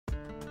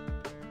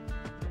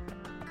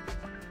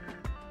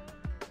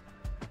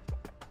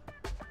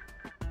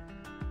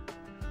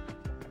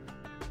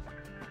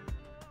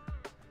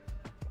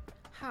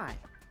Hi,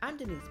 I'm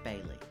Denise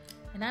Bailey,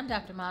 And I'm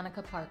Dr.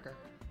 Monica Parker.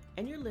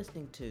 and you're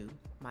listening to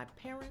My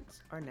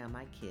Parents Are Now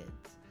My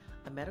Kids,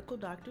 a medical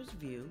doctor's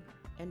view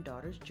and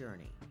daughter's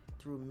journey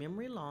through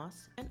memory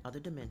loss and other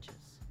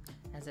dementias.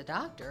 As a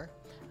doctor,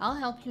 I'll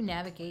help you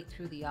navigate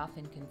through the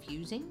often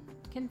confusing,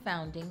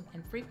 confounding,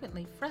 and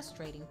frequently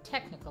frustrating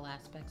technical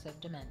aspects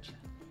of dementia.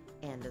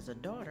 And as a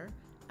daughter,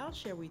 I'll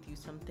share with you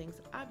some things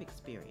I've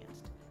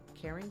experienced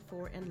caring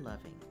for and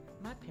loving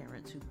my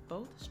parents who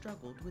both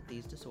struggled with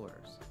these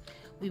disorders.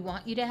 We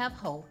want you to have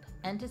hope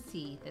and to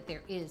see that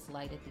there is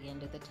light at the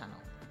end of the tunnel.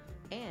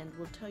 And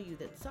we'll tell you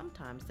that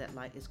sometimes that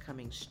light is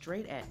coming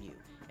straight at you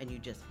and you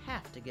just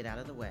have to get out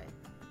of the way.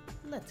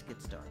 Let's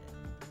get started.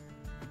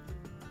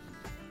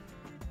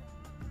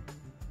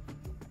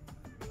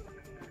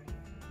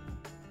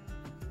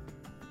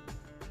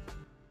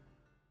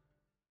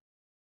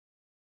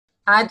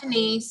 Hi,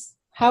 Denise.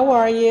 How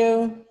are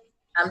you?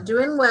 I'm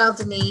doing well,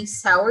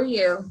 Denise. How are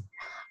you?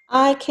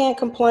 I can't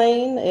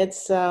complain.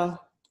 It's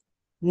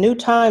new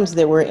times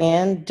that we're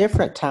in,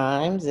 different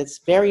times. It's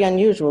very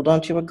unusual,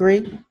 don't you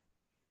agree?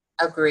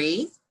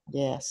 Agree.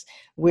 Yes.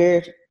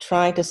 We're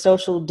trying to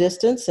social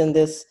distance in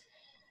this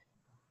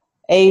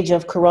age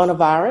of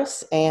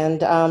coronavirus,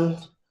 and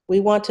we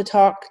want to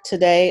talk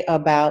today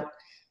about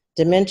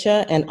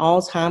dementia and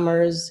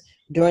Alzheimer's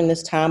during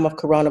this time of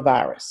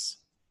coronavirus.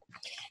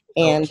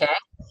 And Okay.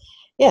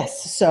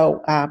 yes,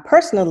 so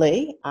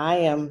personally,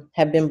 I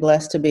have been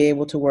blessed to be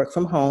able to work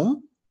from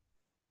home.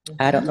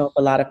 I don't know if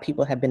a lot of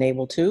people have been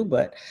able to,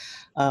 but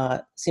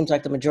seems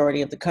like the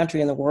majority of the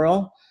country and the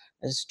world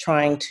is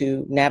trying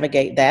to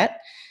navigate that.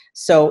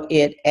 So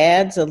it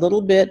adds a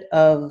little bit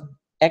of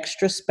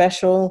extra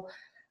special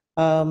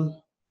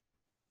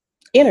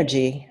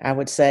energy, I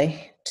would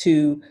say,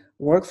 to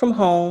work from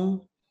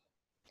home,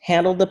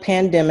 handle the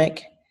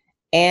pandemic,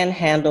 and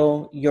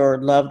handle your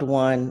loved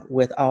one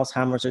with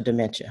Alzheimer's or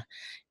dementia.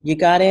 You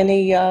got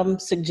any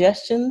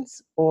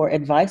suggestions or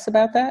advice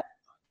about that?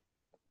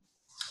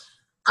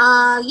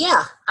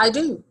 Yeah, I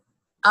do.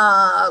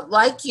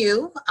 Like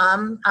you,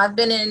 I've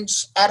been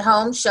at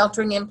home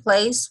sheltering in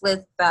place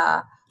with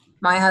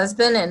my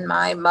husband and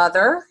my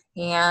mother,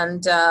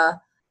 and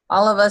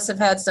all of us have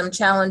had some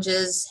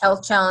challenges,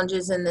 health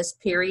challenges in this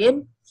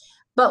period.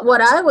 But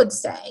what I would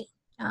say,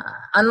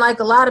 unlike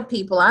a lot of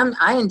people,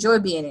 I enjoy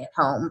being at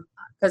home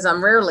because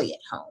I'm rarely at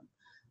home.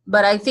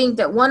 But I think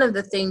that one of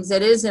the things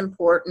that is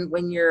important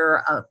when you're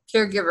a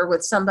caregiver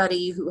with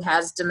somebody who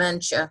has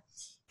dementia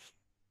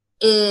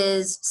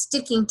is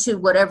sticking to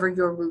whatever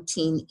your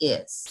routine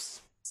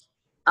is.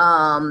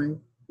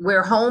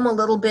 We're home a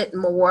little bit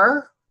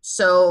more,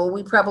 so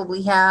we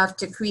probably have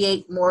to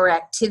create more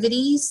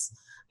activities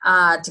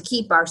to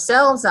keep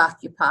ourselves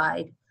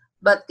occupied.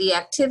 But the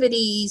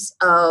activities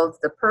of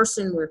the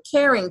person we're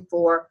caring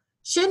for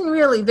shouldn't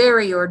really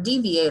vary or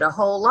deviate a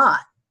whole lot.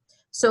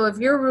 So if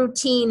your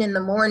routine in the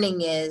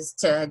morning is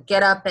to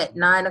get up at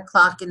 9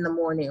 o'clock in the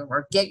morning,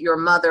 or get your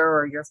mother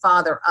or your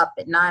father up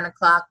at 9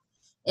 o'clock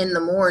in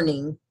the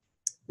morning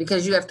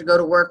because you have to go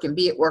to work and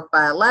be at work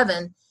by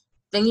 11,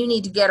 then you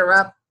need to get her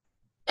up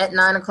at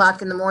 9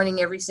 o'clock in the morning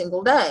every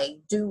single day.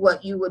 Do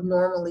what you would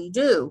normally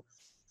do.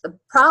 The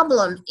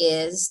problem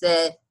is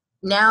that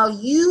now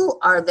you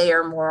are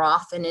there more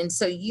often, and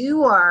so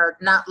you are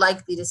not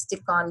likely to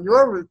stick on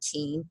your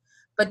routine.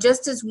 But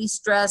just as we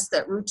stress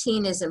that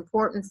routine is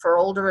important for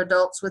older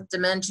adults with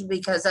dementia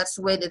because that's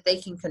the way that they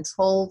can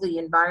control the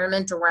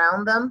environment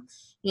around them,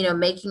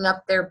 making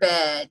up their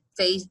bed,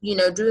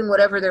 doing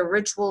whatever their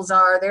rituals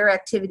are, their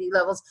activity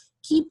levels,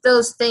 keep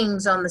those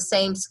things on the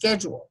same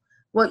schedule.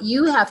 What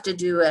you have to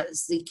do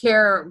as the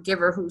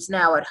caregiver who's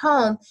now at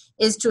home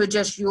is to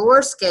adjust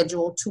your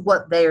schedule to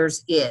what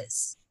theirs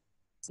is.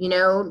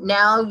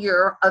 Now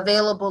you're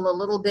available a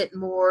little bit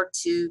more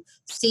to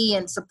see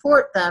and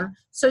support them,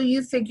 so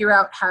you figure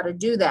out how to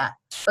do that.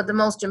 But the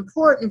most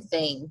important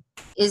thing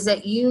is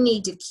that you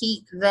need to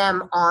keep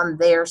them on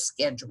their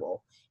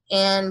schedule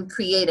and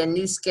create a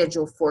new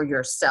schedule for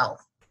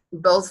yourself,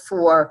 both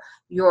for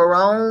your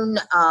own,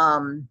 I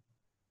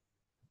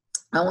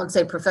won't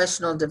say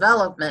professional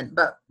development,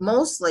 but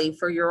mostly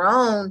for your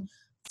own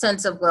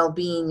sense of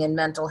well-being and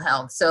mental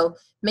health. So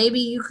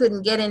maybe you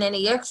couldn't get in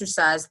any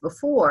exercise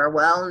before.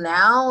 Well,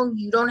 now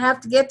you don't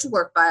have to get to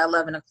work by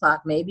 11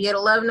 o'clock. Maybe at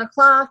 11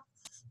 o'clock,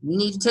 you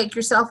need to take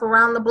yourself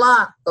around the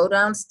block, go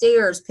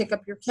downstairs, pick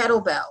up your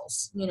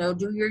kettlebells,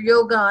 do your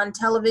yoga on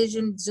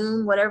television,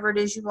 Zoom, whatever it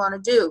is you want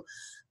to do.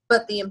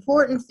 But the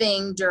important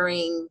thing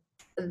during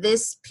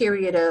this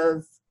period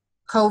of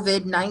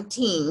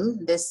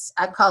COVID-19,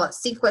 I call it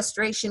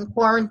sequestration,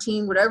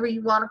 quarantine, whatever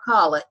you want to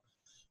call it,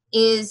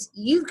 is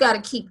you've got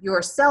to keep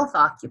yourself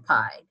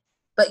occupied,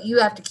 but you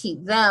have to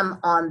keep them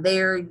on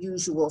their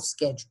usual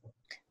schedule.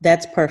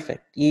 That's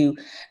perfect.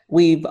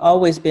 We've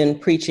always been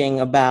preaching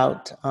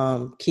about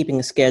keeping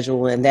a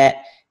schedule, and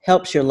that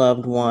helps your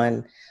loved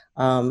one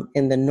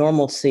in the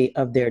normalcy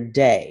of their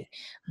day.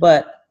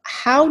 But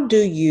how do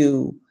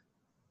you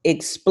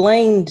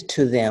explain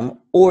to them,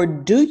 or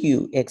do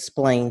you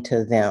explain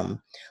to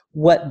them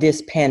what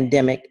this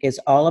pandemic is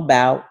all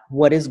about,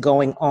 what is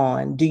going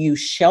on? Do you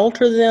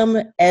shelter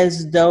them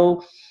as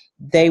though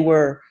they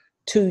were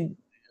too,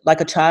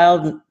 like a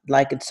child,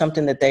 like it's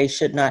something that they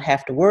should not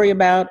have to worry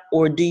about?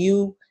 Or do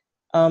you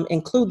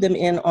include them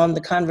in on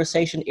the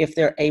conversation if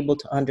they're able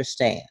to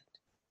understand?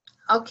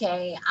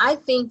 Okay, I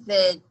think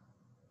that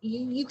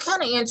you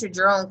kind of answered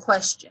your own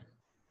question.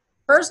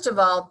 First of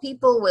all,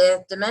 people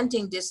with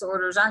dementing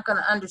disorders aren't going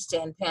to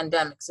understand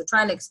pandemics. So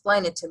trying to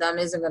explain it to them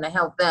isn't going to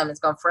help them. It's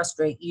going to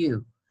frustrate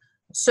you.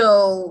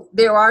 So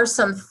there are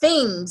some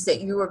things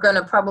that you are going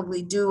to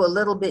probably do a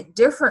little bit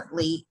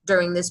differently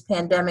during this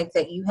pandemic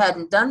that you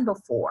hadn't done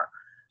before.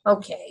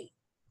 Okay,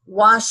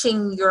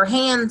 washing your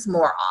hands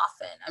more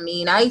often. I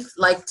mean,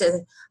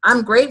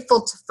 I'm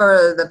grateful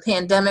for the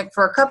pandemic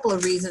for a couple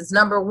of reasons.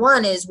 Number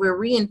one is we're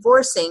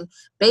reinforcing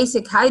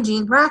basic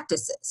hygiene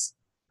practices.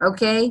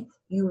 Okay,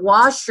 you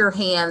wash your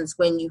hands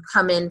when you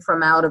come in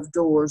from out of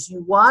doors.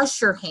 You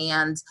wash your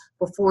hands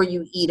before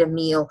you eat a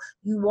meal.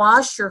 You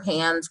wash your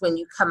hands when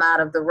you come out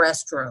of the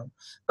restroom.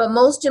 But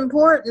most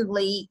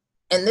importantly,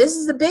 and this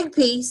is the big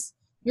piece,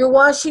 you're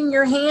washing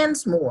your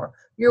hands more.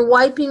 You're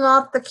wiping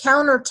off the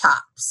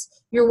countertops.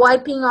 You're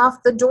wiping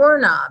off the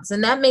doorknobs.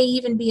 And that may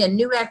even be a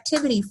new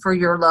activity for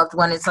your loved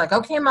one. It's like,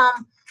 okay,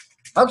 Mom,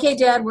 okay,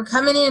 Dad, we're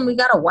coming in. We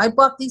got to wipe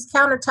off these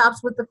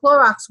countertops with the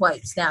Clorox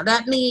wipes. Now,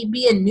 that may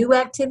be a new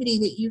activity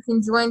that you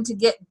can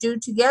do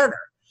together.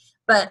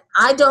 But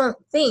I don't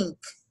think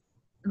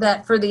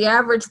that for the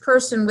average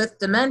person with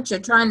dementia,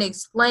 trying to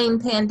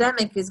explain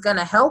pandemic is going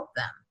to help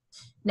them.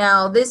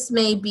 Now, this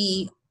may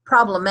be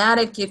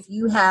problematic if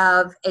you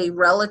have a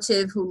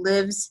relative who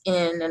lives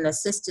in an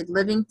assisted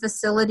living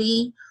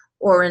facility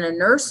or in a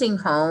nursing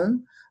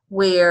home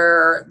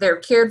where they're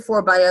cared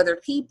for by other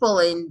people,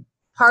 and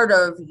part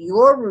of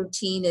your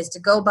routine is to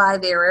go by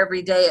there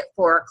every day at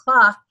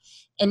 4:00,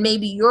 and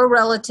maybe your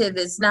relative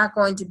is not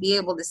going to be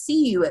able to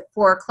see you at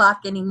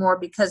 4:00 anymore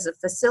because the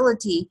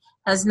facility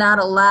has not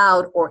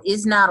allowed or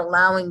is not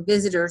allowing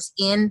visitors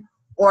in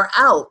or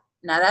out.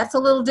 Now that's a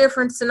little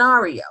different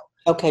scenario.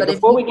 Okay, But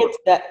before we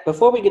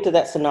get to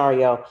that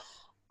scenario,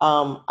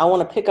 I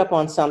want to pick up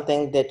on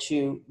something that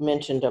you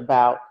mentioned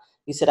about,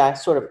 you said I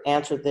sort of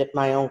answered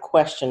my own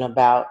question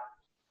about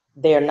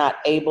they're not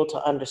able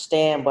to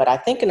understand, but I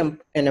think an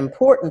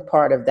important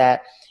part of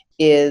that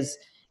is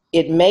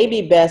it may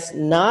be best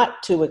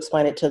not to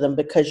explain it to them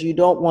because you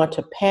don't want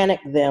to panic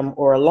them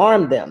or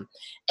alarm them.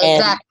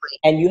 Exactly.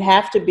 And you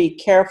have to be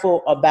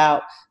careful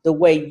about the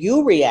way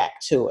you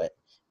react to it,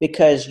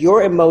 because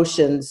your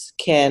emotions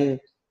can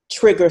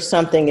trigger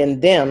something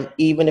in them,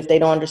 even if they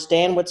don't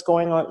understand what's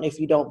going on. If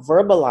you don't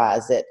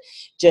verbalize it,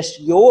 just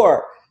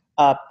your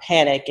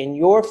panic and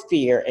your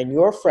fear and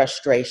your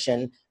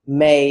frustration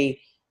may,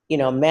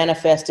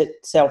 manifest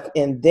itself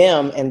in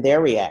them and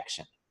their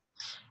reaction.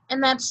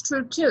 And that's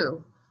true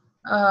too.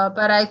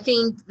 But I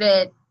think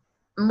that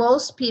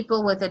most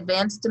people with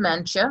advanced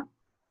dementia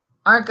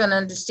aren't going to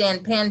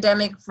understand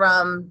pandemic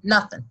from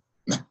nothing.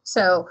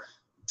 So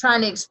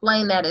trying to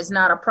explain that is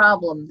not a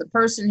problem. The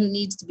person who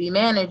needs to be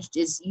managed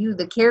is you,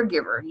 the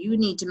caregiver. You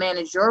need to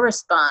manage your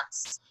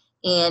response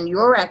and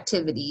your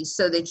activities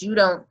so that you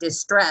don't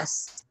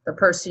distress the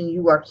person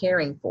you are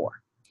caring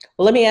for.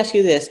 Well, let me ask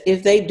you this.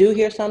 If they do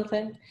hear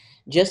something,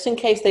 just in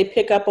case they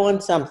pick up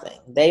on something,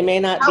 they may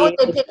not How would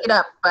they pick it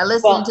up? By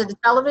listening to the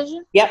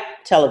television? Yep,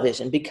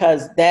 television,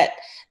 because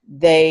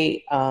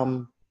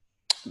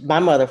my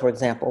mother, for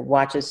example,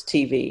 watches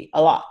TV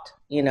a lot.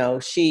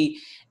 She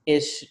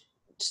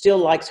still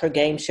likes her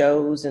game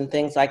shows and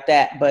things like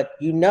that. But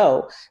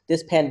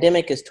this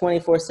pandemic is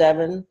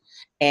 24/7,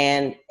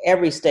 and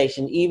every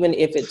station, even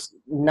if it's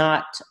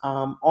not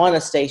on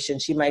a station,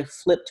 she may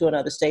flip to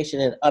another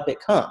station and up it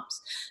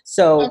comes.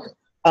 So,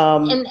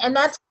 and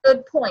that's a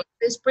good point.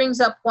 This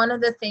brings up one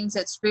of the things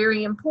that's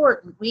very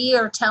important. We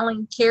are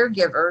telling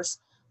caregivers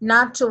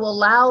not to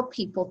allow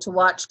people to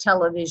watch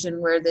television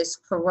where this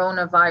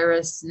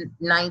coronavirus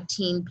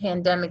 19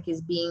 pandemic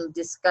is being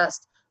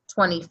discussed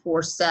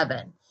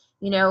 24/7.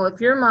 If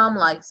your mom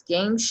likes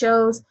game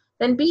shows,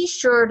 then be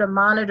sure to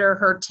monitor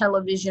her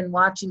television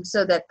watching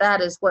so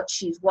that is what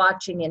she's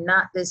watching and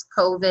not this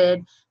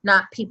COVID,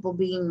 not people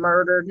being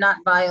murdered, not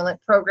violent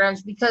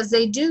programs, because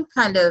they do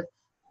kind of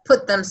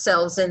put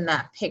themselves in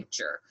that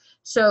picture.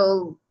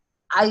 So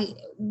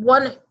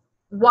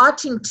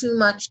watching too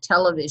much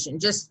television,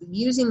 just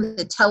using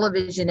the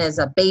television as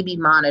a baby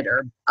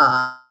monitor,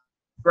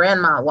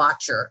 grandma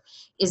watcher,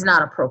 is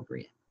not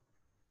appropriate.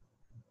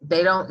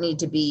 They don't need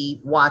to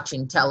be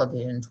watching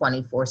television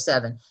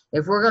 24/7.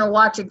 If we're going to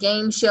watch a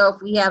game show,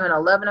 if we have an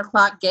 11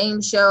 o'clock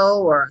game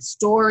show or a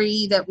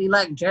story that we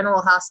like,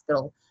 General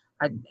Hospital,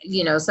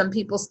 some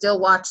people still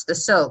watch the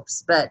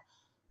soaps, but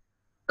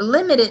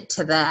limit it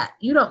to that.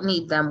 You don't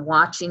need them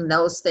watching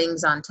those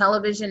things on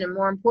television. And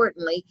more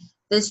importantly,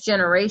 this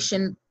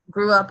generation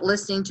grew up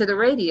listening to the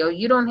radio.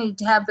 You don't need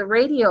to have the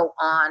radio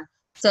on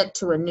set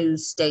to a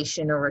news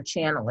station or a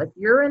channel. If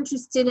you're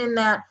interested in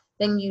that,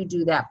 then you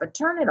do that, but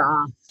turn it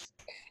off.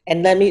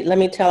 And let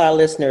me tell our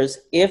listeners,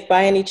 if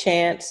by any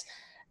chance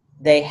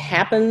they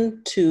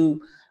happen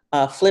to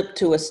flip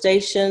to a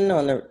station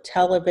on the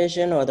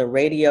television or the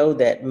radio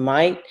that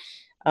might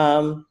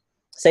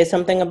say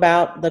something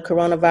about the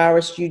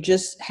coronavirus, you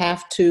just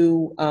have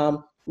to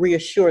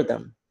reassure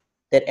them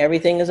that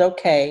everything is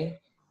okay.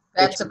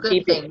 That That's a you're good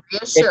keeping, thing.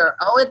 Reassure.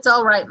 Oh, it's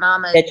all right,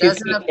 Mama. It that you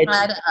doesn't keep,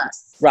 apply to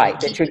us. right,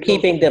 And that keep you're it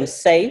moving. keeping them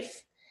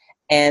safe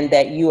and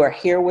that you are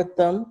here with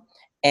them,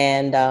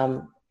 and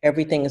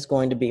everything is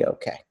going to be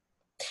okay.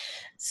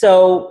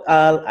 So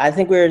I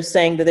think we're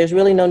saying that there's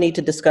really no need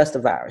to discuss the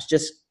virus.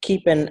 Just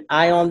keep an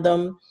eye on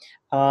them.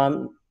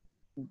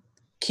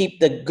 Keep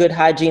the good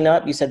hygiene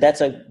up. You said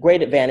that's a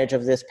great advantage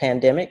of this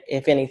pandemic.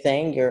 If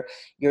anything,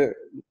 you're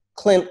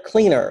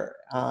cleaner,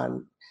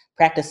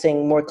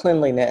 practicing more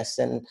cleanliness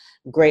and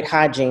great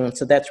hygiene.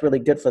 So that's really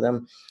good for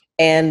them.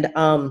 And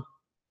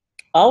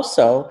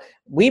also,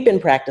 we've been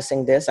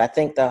practicing this. I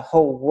think the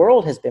whole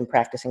world has been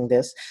practicing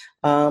this,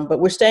 but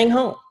we're staying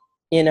home.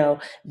 You know,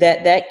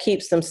 that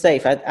keeps them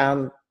safe.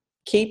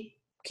 Keep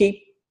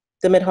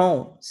them at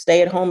home.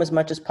 Stay at home as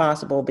much as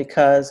possible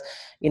because,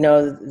 you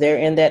know, they're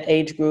in that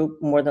age group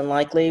more than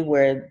likely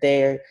where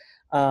they're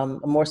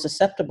more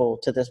susceptible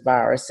to this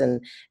virus.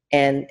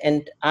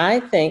 And I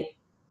think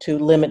to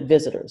limit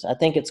visitors. I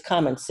think it's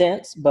common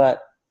sense,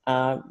 but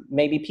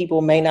maybe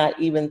people may not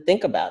even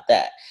think about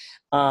that.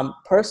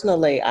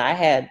 Personally, I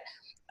had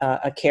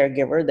a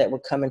caregiver that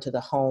would come into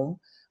the home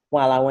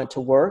while I went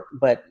to work,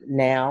 but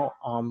now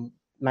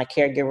my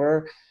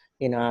caregiver,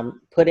 you know,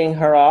 I'm putting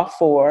her off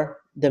for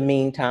the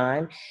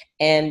meantime.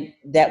 And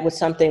that was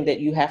something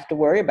that you have to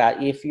worry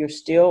about. If you're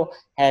still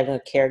having a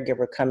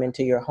caregiver come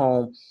into your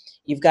home,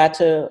 you've got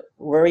to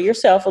worry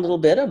yourself a little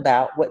bit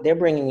about what they're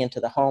bringing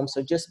into the home.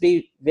 So just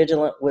be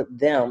vigilant with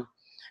them.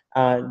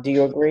 Do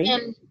you agree?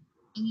 And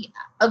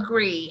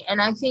agree.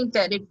 And I think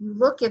that if you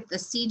look at the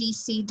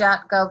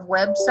cdc.gov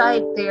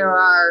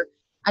website,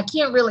 I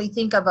can't really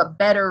think of a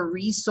better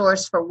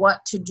resource for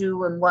what to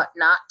do and what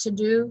not to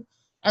do.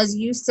 As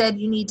you said,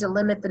 you need to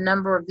limit the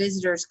number of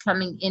visitors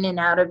coming in and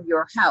out of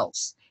your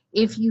house.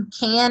 If you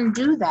can,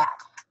 do that.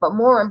 But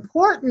more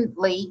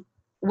importantly,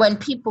 when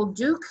people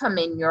do come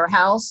in your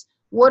house,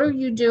 what are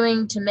you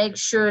doing to make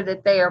sure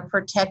that they are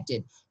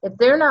protected? If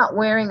they're not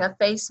wearing a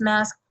face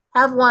mask,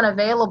 have one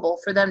available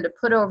for them to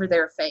put over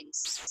their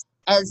face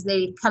as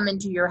they come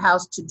into your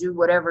house to do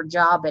whatever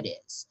job it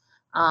is.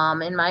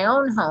 In my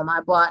own home,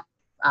 I bought,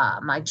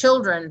 my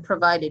children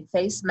provided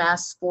face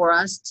masks for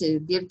us to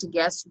give to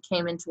guests who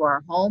came into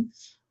our home.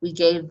 We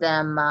gave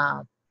them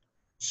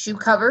shoe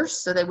covers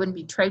so they wouldn't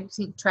be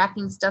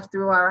tracking stuff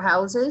through our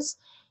houses,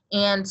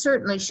 and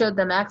certainly showed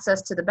them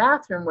access to the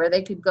bathroom where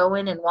they could go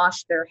in and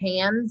wash their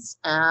hands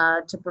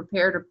to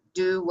prepare to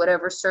do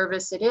whatever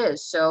service it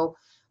is. So,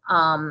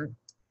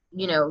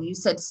 you know, you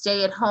said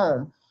stay at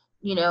home.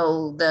 You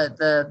know,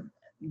 the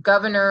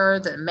governor,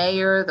 the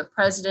mayor, the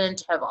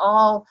president have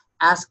all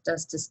asked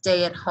us to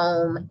stay at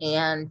home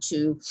and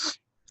to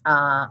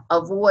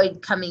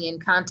avoid coming in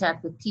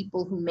contact with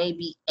people who may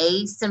be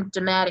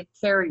asymptomatic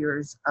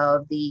carriers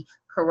of the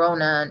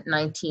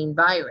corona-19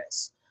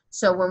 virus.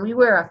 So when we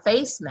wear a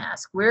face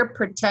mask, we're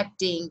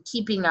protecting,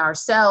 keeping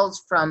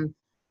ourselves from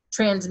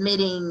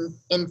transmitting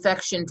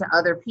infection to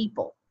other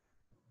people.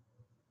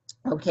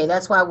 Okay,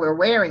 that's why we're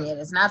wearing it.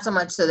 It's not so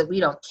much so that we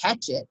don't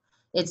catch it.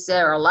 It's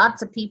there are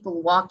lots of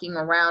people walking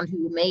around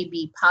who may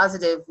be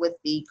positive with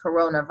the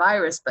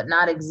coronavirus, but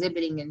not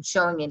exhibiting and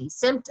showing any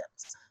symptoms.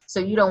 So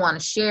you don't want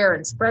to share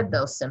and spread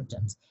those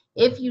symptoms.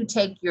 If you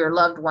take your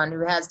loved one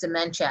who has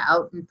dementia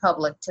out in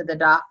public to the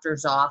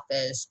doctor's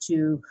office,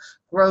 to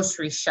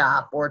grocery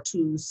shop, or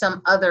to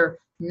some other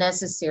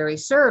necessary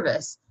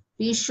service,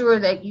 be sure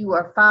that you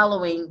are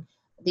following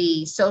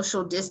the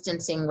social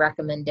distancing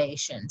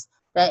recommendations,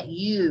 that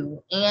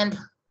you and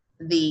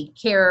the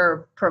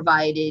care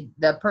provided,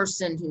 the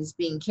person who's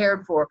being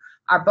cared for,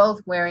 are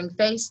both wearing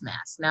face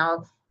masks.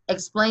 Now,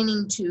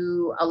 explaining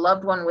to a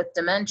loved one with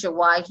dementia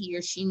why he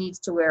or she needs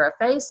to wear a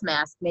face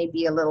mask may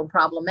be a little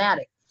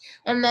problematic.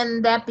 And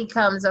then that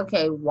becomes,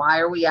 okay, why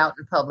are we out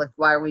in public?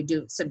 Why are we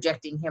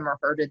subjecting him or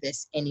her to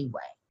this anyway?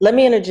 Let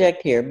me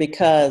interject here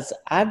because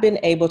I've been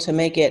able to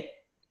make it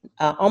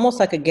almost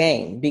like a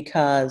game,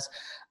 because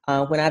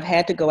when I've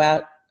had to go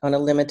out on a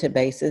limited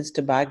basis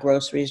to buy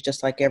groceries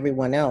just like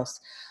everyone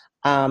else,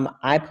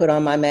 I put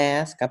on my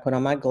mask, I put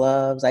on my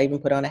gloves, I even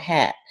put on a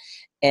hat.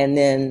 And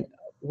then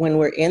when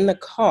we're in the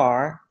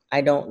car,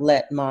 I don't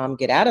let mom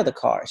get out of the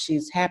car.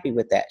 She's happy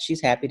with that.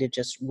 She's happy to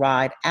just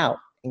ride out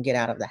and get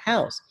out of the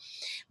house.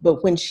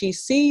 But when she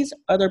sees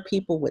other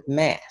people with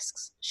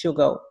masks, she'll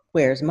go,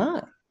 "Where's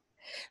mine?"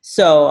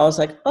 So I was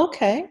like,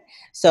 okay.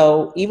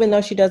 So even though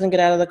she doesn't get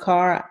out of the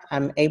car,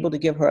 I'm able to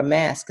give her a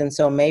mask. And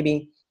so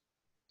maybe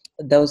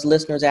those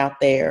listeners out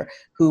there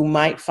who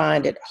might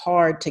find it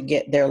hard to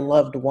get their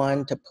loved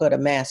one to put a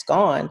mask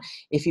on,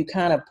 if you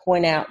kind of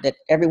point out that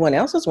everyone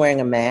else is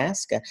wearing a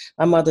mask,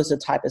 my mother's the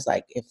type is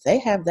like, if they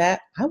have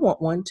that, I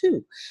want one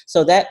too.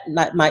 So that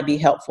might be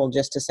helpful,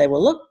 just to say,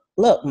 well,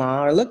 look,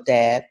 Ma, or look,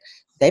 Dad,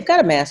 they've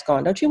got a mask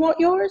on. Don't you want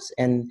yours?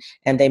 And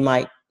they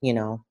might, you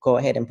know, go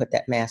ahead and put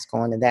that mask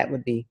on, and that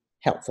would be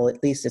helpful.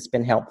 At least it's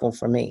been helpful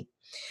for me.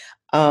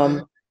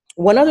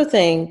 One other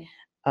thing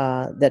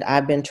that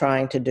I've been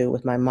trying to do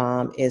with my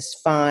mom is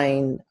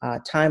find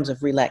times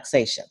of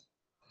relaxation.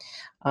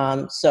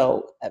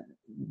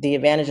 The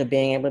advantage of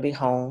being able to be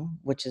home,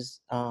 which is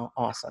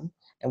awesome,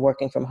 and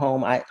working from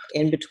home,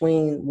 in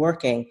between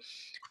working,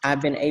 I've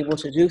been able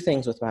to do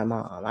things with my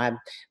mom. I've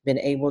been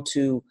able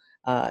to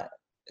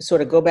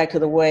sort of go back to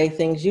the way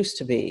things used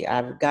to be.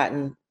 I've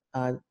gotten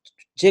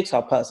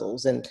jigsaw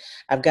puzzles, and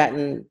I've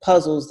gotten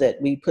puzzles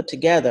that we put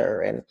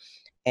together,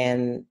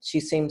 and she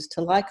seems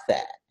to like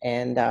that.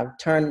 And I've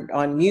turned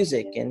on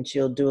music, and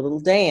she'll do a little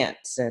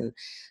dance, and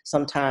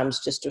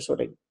sometimes just to sort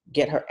of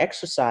get her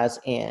exercise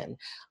in.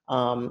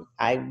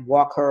 I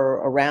walk her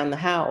around the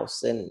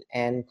house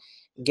and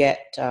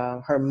get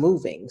her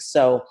moving.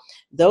 So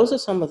those are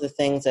some of the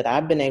things that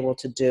I've been able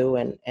to do,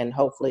 and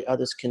hopefully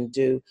others can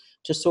do,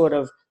 to sort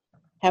of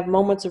have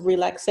moments of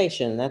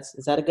relaxation.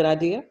 Is that a good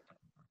idea?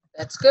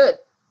 That's good.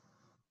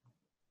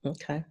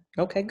 Okay,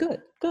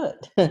 good.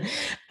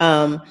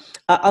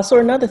 Also,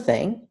 another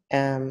thing,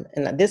 and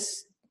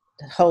this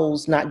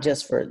holds not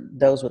just for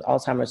those with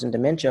Alzheimer's and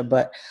dementia,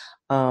 but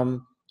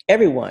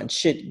everyone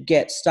should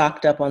get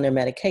stocked up on their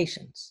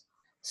medications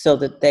so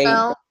that they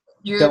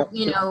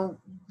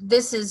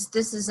this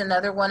is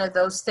another one of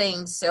those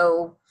things.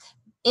 So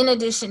in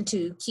addition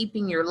to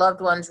keeping your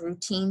loved one's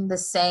routine the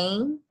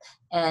same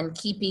and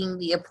keeping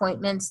the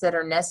appointments that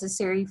are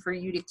necessary for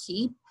you to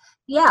keep,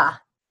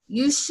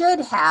 you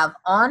should have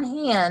on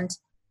hand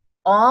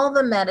all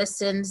the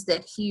medicines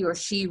that he or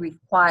she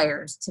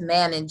requires to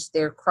manage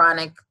their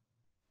chronic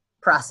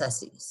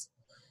processes.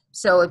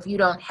 So if you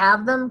don't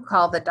have them,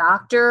 call the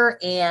doctor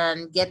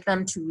and get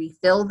them to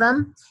refill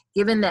them.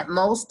 Given that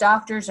most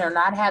doctors are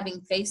not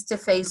having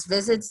face-to-face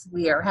visits,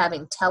 we are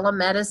having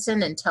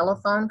telemedicine and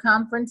telephone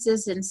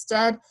conferences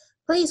instead.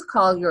 Please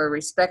call your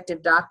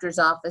respective doctor's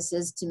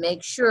offices to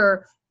make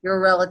sure your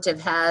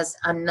relative has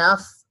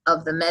enough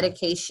of the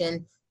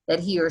medication that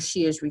he or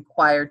she is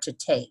required to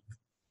take.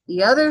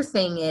 The other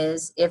thing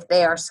is, if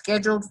they are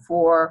scheduled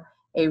for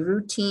a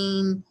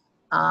routine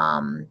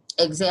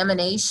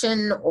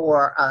examination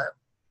or a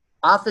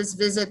office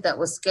visit that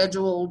was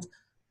scheduled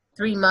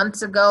 3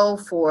 months ago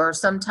for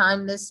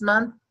sometime this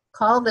month,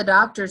 call the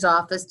doctor's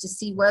office to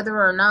see whether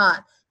or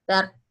not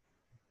that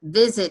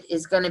visit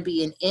is going to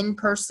be an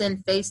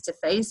in-person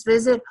face-to-face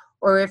visit,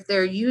 or if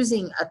they're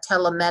using a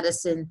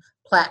telemedicine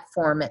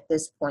platform at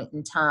this point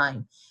in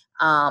time.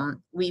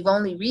 We've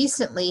only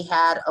recently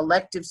had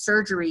elective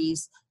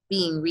surgeries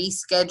being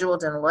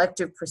rescheduled and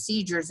elective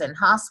procedures in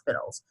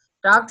hospitals.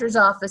 Doctors'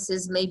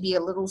 offices may be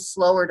a little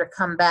slower to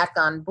come back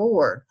on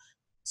board.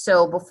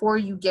 So before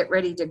you get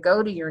ready to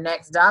go to your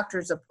next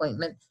doctor's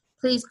appointment,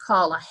 please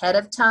call ahead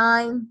of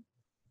time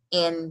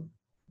and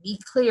be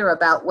clear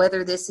about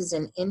whether this is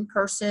an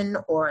in-person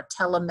or a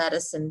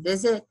telemedicine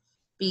visit.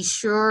 Be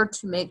sure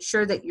to make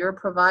sure that your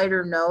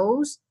provider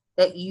knows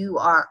that you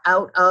are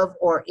out of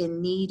or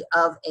in need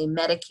of a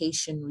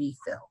medication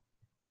refill.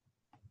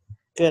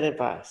 Good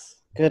advice.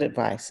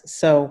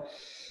 So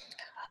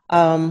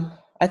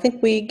I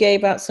think we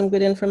gave out some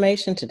good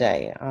information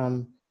today.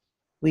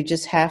 We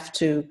just have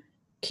to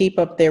keep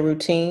up their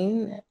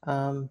routine,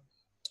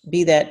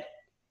 be that,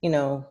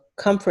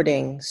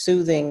 comforting,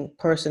 soothing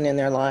person in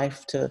their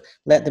life to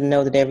let them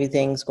know that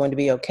everything's going to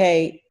be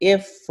okay.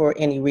 If for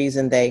any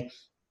reason they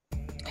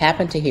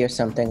happen to hear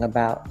something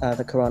about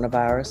the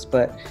coronavirus,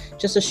 but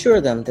just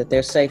assure them that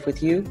they're safe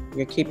with you.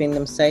 You're keeping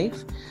them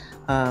safe.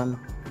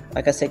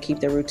 Like I said, keep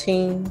their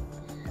routine,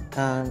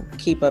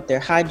 keep up their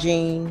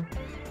hygiene,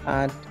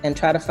 and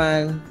try to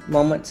find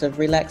moments of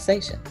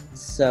relaxation.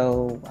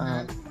 So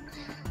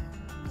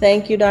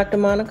thank you, Dr.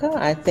 Monica.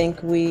 I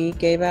think we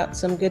gave out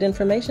some good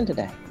information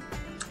today.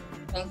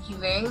 Thank you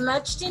very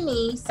much,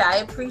 Denise. I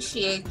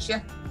appreciate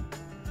you.